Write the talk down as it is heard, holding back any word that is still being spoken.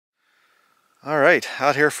All right,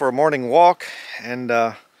 out here for a morning walk, and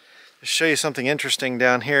just show you something interesting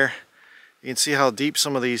down here. You can see how deep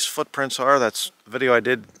some of these footprints are. That's the video I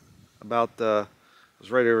did about I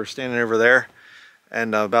was right over standing over there,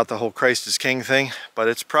 and about the whole Christ is King thing. But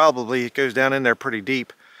it goes down in there pretty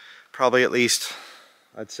deep, probably at least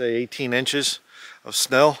I'd say 18 inches of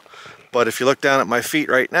snow. But if you look down at my feet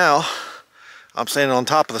right now, I'm standing on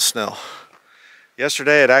top of the snow.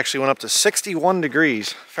 Yesterday it actually went up to 61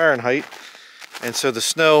 degrees Fahrenheit. And so the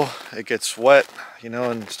snow, it gets wet,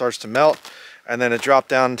 and starts to melt. And then it dropped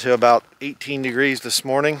down to about 18 degrees this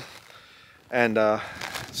morning. And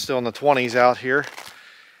it's still in the 20s out here.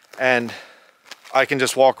 And I can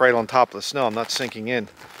just walk right on top of the snow. I'm not sinking in.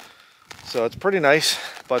 So it's pretty nice.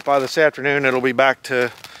 But by this afternoon, it'll be back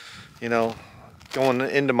to, going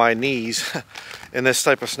into my knees in this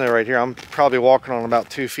type of snow right here. I'm probably walking on about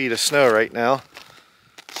 2 feet of snow right now.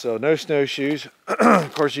 So no snowshoes.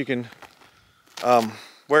 Of course, you can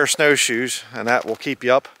wear snowshoes, and that will keep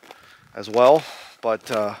you up as well. But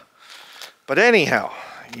anyhow,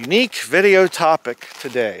 unique video topic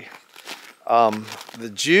today: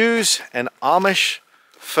 the Jews and Amish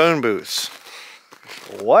phone booths.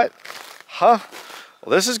 What? Huh?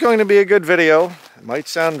 Well, this is going to be a good video. It might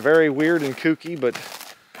sound very weird and kooky, but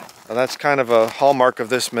that's kind of a hallmark of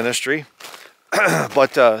this ministry.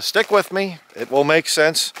 But stick with me. It will make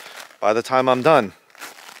sense by the time I'm done.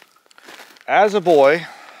 As a boy,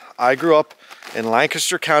 I grew up in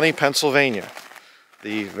Lancaster County, Pennsylvania,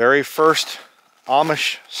 the very first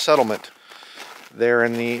Amish settlement there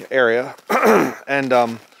in the area.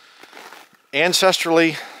 And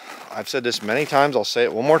ancestrally, I've said this many times, I'll say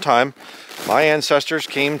it one more time, my ancestors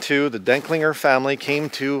the Denklinger family came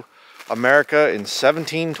to America in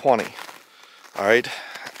 1720. All right,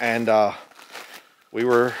 and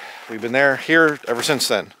we've been here ever since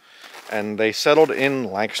then, and they settled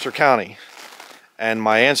in Lancaster County. And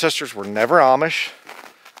my ancestors were never Amish.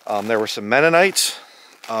 There were some Mennonites,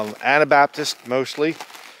 Anabaptist mostly,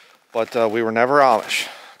 but we were never Amish.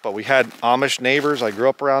 But we had Amish neighbors. I grew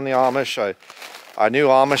up around the Amish. I knew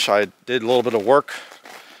Amish. I did a little bit of work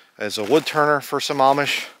as a wood turner for some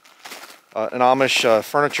Amish, an Amish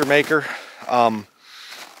furniture maker.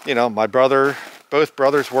 Both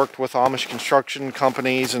brothers worked with Amish construction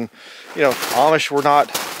companies, and Amish were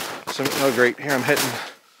not some. Oh, great! Here I'm hitting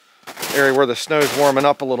area where the snow is warming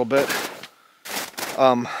up a little bit,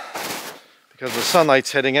 because the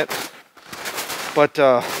sunlight's hitting it. But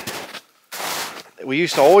we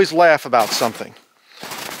used to always laugh about something,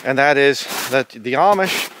 and that is that the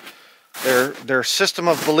Amish, their system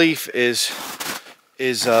of belief is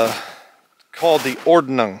called the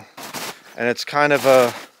Ordnung, and it's kind of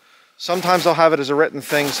a, sometimes they'll have it as a written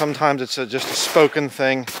thing, sometimes it's just a spoken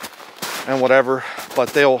thing and whatever, but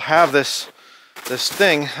they'll have this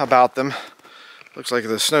thing about them. Looks like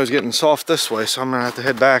the snow's getting soft this way, so I'm gonna have to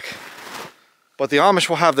head back. But the Amish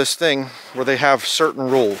will have this thing where they have certain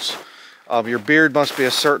rules. Your beard must be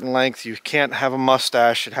a certain length. You can't have a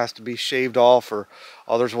mustache. It has to be shaved off, or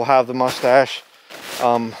others will have the mustache.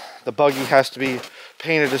 The buggy has to be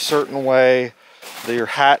painted a certain way. Your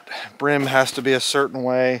hat brim has to be a certain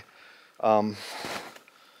way. Of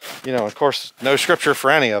course, no scripture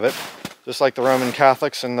for any of it. Just like the Roman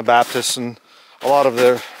Catholics and the Baptists and a lot of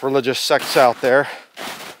the religious sects out there,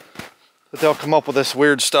 that they'll come up with this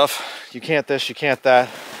weird stuff. You can't this, you can't that.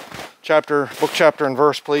 Book, chapter, and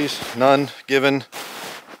verse, please. None given.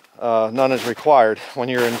 None is required when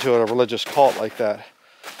you're into a religious cult like that.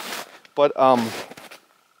 But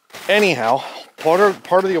anyhow, part of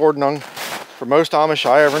the Ordnung for most Amish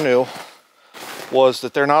I ever knew was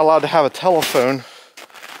that they're not allowed to have a telephone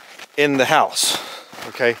in the house.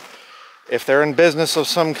 Okay, if they're in business of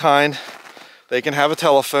some kind, they can have a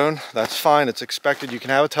telephone. That's fine. It's expected. You can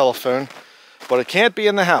have a telephone, but it can't be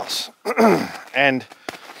in the house. And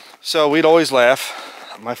so we'd always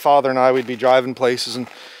laugh. My father and I, we'd be driving places, and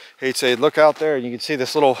he'd say, "Look out there, and you can see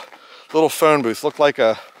this little phone booth. Looked like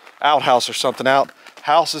a outhouse or something out.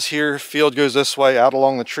 House is here. Field goes this way. Out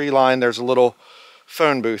along the tree line, there's a little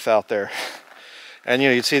phone booth out there." And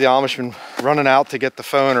you'd see the Amishman running out to get the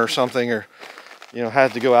phone or something, or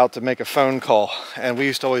had to go out to make a phone call. And we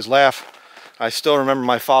used to always laugh. I still remember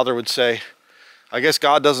my father would say, "I guess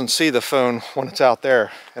God doesn't see the phone when it's out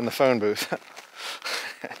there in the phone booth."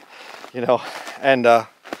 And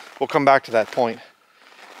we'll come back to that point.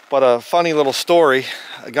 But a funny little story,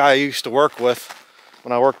 a guy I used to work with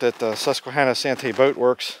when I worked at the Susquehanna Sante Boat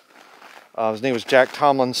Works, his name was Jack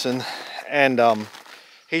Tomlinson, and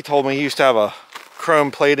he told me he used to have a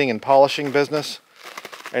chrome plating and polishing business.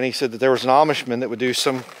 And he said that there was an Amishman that would do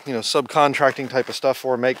some, subcontracting type of stuff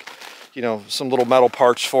for him, make you know, some little metal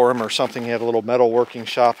parts for him or something. He had a little metal working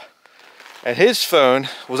shop. And his phone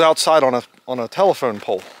was outside on a telephone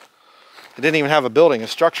pole. It didn't even have a building, a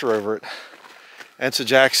structure over it. And so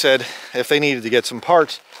Jack said if they needed to get some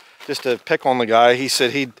parts, just to pick on the guy, he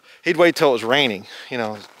said he'd wait till it was raining, you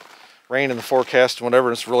know, rain in the forecast and whatever,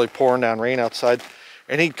 and it's really pouring down rain outside,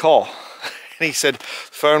 and he'd call. And he said the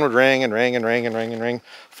phone would ring and ring and ring and ring and ring.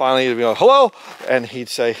 Finally he'd be like, hello, and he'd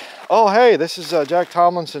say, oh hey, this is Jack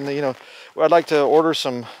Tomlinson, you know, I'd like to order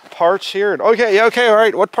some parts here. And okay, yeah, okay, all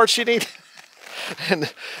right, what parts do you need?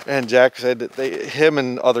 and Jack said that him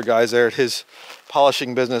and other guys there at his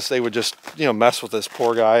polishing business, they would just, you know, mess with this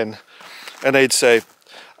poor guy, and they'd say,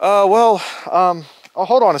 well, oh,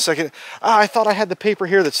 hold on a second. I thought I had the paper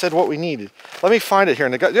here that said what we needed. Let me find it here.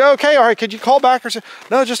 And the guy, yeah, okay, all right, could you call back or say,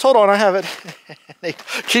 no, just hold on, I have it. They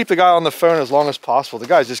keep the guy on the phone as long as possible. The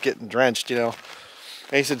guy's just getting drenched, you know.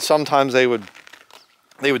 And he said sometimes they would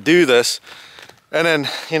do this, and then,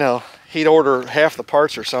 you know, he'd order half the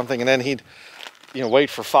parts or something, and then he'd, you know, wait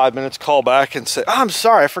for 5 minutes, call back and say, oh, I'm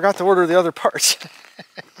sorry, I forgot to order the other parts.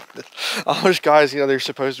 Amish guys, you know, they're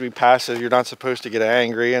supposed to be passive. You're not supposed to get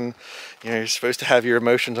angry, and, you know, you're supposed to have your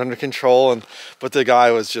emotions under control. But the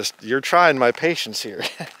guy was just, you're trying my patience here.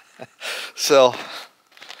 So,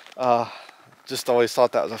 just always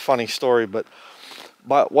thought that was a funny story. But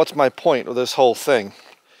what's my point with this whole thing?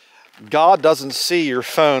 God doesn't see your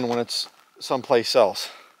phone when it's someplace else.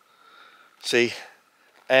 See?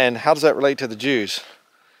 And how does that relate to the Jews?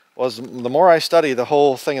 Well, the more I study the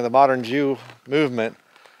whole thing of the modern Jew movement,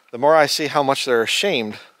 the more I see how much they're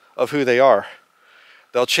ashamed of who they are.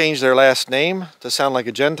 They'll change their last name to sound like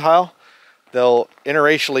a Gentile. They'll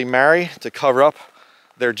interracially marry to cover up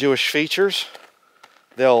their Jewish features.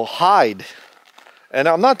 They'll hide. And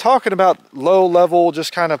I'm not talking about low level,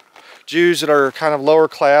 just kind of Jews that are kind of lower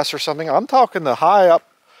class or something. I'm talking the high up,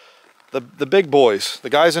 the big boys, the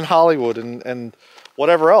guys in Hollywood and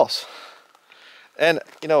whatever else. And,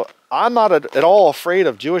 you know, I'm not at all afraid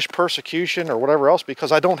of Jewish persecution or whatever else,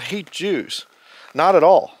 because I don't hate Jews. Not at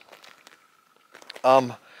all.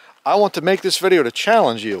 I want to make this video to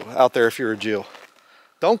challenge you out there if you're a Jew.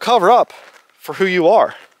 Don't cover up for who you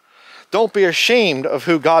are. Don't be ashamed of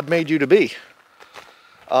who God made you to be.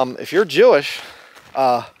 If you're Jewish,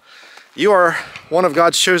 you are one of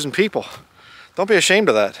God's chosen people. Don't be ashamed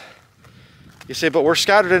of that. You say, but we're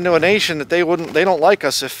scattered into a nation that they don't like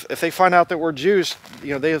us. If they find out that we're Jews,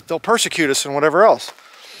 you know, they'll persecute us and whatever else.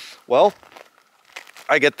 Well,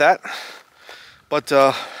 I get that. But,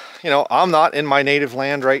 you know, I'm not in my native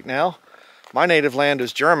land right now. My native land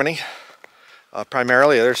is Germany,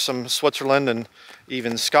 primarily. There's some Switzerland and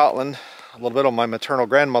even Scotland, a little bit on my maternal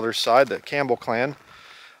grandmother's side, the Campbell clan.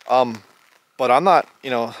 But I'm not,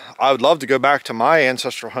 you know, I would love to go back to my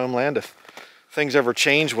ancestral homeland if things ever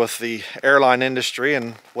change with the airline industry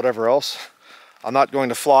and whatever else. I'm not going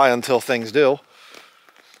to fly until things do.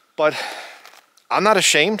 But I'm not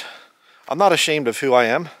ashamed. I'm not ashamed of who I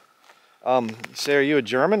am. You say, are you a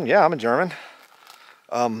German? Yeah, I'm a German.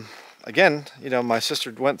 Again, you know, my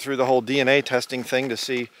sister went through the whole DNA testing thing to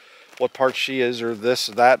see what part she is, or this,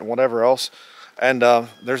 that, and whatever else. And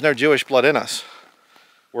there's no Jewish blood in us.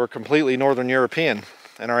 We're completely Northern European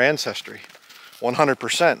in our ancestry,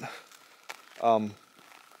 100%. You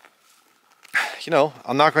know,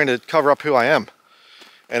 I'm not going to cover up who I am.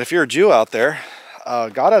 And if you're a Jew out there,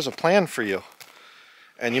 God has a plan for you.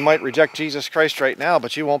 And you might reject Jesus Christ right now,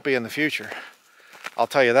 but you won't be in the future. I'll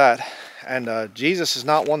tell you that. And Jesus is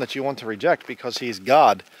not one that you want to reject, because he's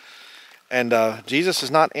God. And Jesus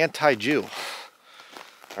is not anti-Jew.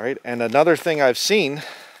 All right. And another thing I've seen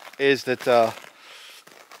is that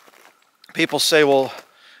people say, well,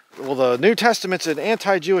 the New Testament's an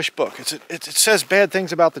anti-Jewish book. It says bad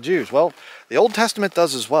things about the Jews. Well, the Old Testament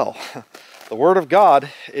does as well. The Word of God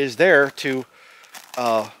is there to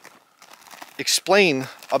explain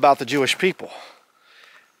about the Jewish people.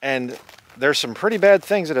 And there's some pretty bad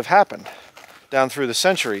things that have happened down through the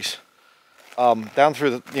centuries, down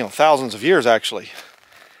through the, you know, thousands of years actually.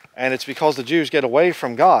 And it's because the Jews get away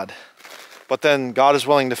from God. But then God is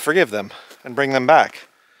willing to forgive them and bring them back.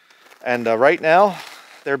 And right now,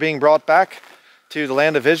 they're being brought back to the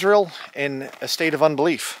land of Israel in a state of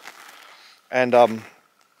unbelief. And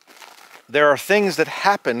there are things that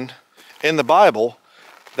happen in the Bible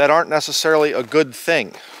that aren't necessarily a good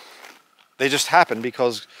thing. They just happen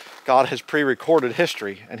because God has pre-recorded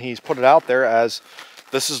history, and he's put it out there as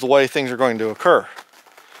this is the way things are going to occur.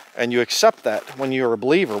 And you accept that when you're a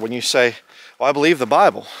believer, when you say, well, I believe the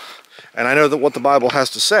Bible, and I know that what the Bible has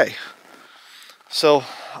to say. So,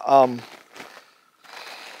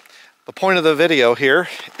 the point of the video here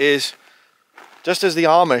is, just as the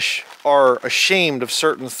Amish are ashamed of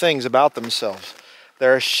certain things about themselves.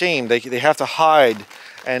 They're ashamed. They have to hide,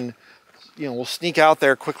 and we'll sneak out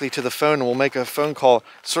there quickly to the phone and we'll make a phone call.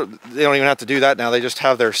 So they don't even have to do that now. They just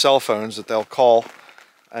have their cell phones that they'll call,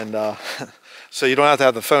 and so you don't have to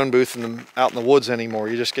have the phone booth out in the woods anymore.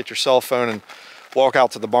 You just get your cell phone and walk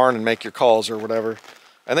out to the barn and make your calls or whatever,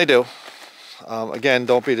 and they do. Again,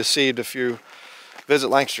 don't be deceived if you visit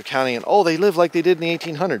Lancaster County and, oh, they live like they did in the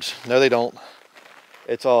 1800s. No, they don't.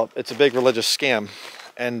 It's a big religious scam.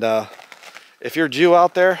 And if you're a Jew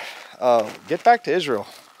out there, get back to Israel.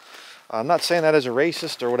 I'm not saying that as a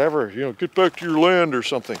racist or whatever, get back to your land or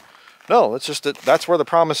something. No, it's just that that's where the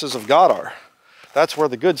promises of God are. That's where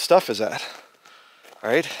the good stuff is at.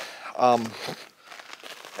 All right?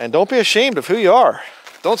 And don't be ashamed of who you are.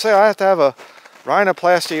 Don't say I have to have a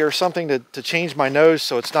rhinoplasty or something to change my nose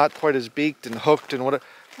so it's not quite as beaked and hooked and whatever.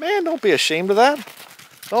 Man, don't be ashamed of that.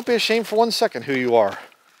 Don't be ashamed for 1 second who you are.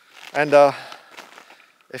 And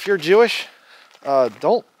if you're Jewish,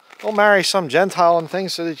 don't marry some Gentile and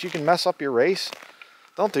things so that you can mess up your race.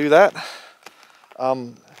 Don't do that.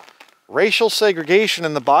 Racial segregation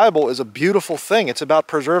in the Bible is a beautiful thing. It's about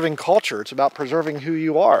preserving culture. It's about preserving who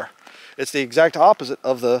you are. It's the exact opposite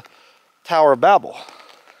of the Tower of Babel.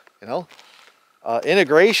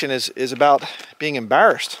 Integration is about being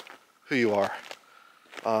embarrassed who you are.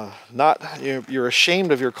 Not you're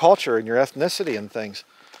ashamed of your culture and your ethnicity and things.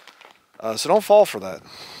 So don't fall for that.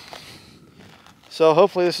 So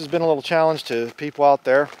hopefully this has been a little challenge to people out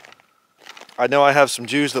there. I know I have some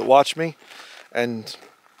Jews that watch me and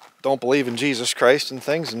don't believe in Jesus Christ and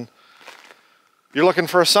things, and you're looking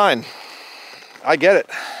for a sign. I get it.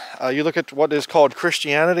 You look at what is called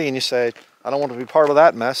Christianity and you say, I don't want to be part of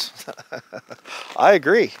that mess. I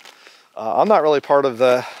agree. I'm not really part of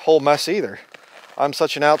the whole mess either. I'm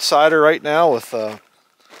such an outsider right now with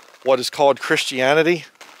what is called Christianity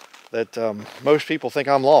that most people think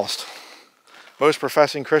I'm lost. Most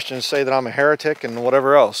professing Christians say that I'm a heretic and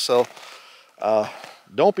whatever else. So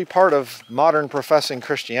don't be part of modern professing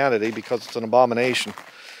Christianity because it's an abomination.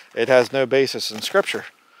 It has no basis in Scripture.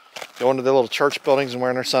 Going to the little church buildings and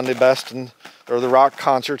wearing their Sunday best, or the rock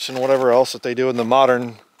concerts and whatever else that they do in the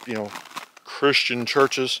modern, Christian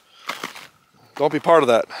churches. Don't be part of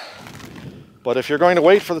that. But if you're going to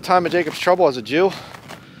wait for the time of Jacob's trouble as a Jew,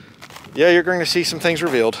 yeah, you're going to see some things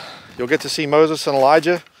revealed. You'll get to see Moses and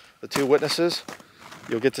Elijah, the two witnesses.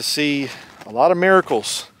 You'll get to see a lot of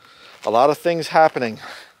miracles, a lot of things happening,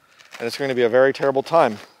 and it's going to be a very terrible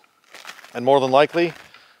time. And more than likely,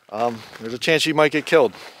 there's a chance you might get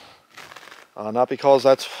killed. Not because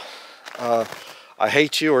that's I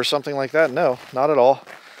hate you or something like that. No, not at all.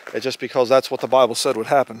 It's just because that's what the Bible said would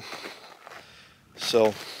happen.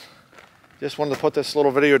 So just wanted to put this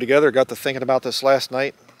little video together. Got to thinking about this last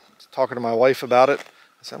night, talking to my wife about it. I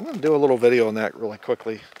said, I'm going to do a little video on that really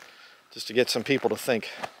quickly just to get some people to think.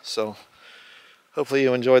 So hopefully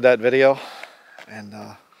you enjoyed that video, and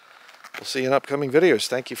we'll see you in upcoming videos.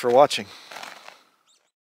 Thank you for watching.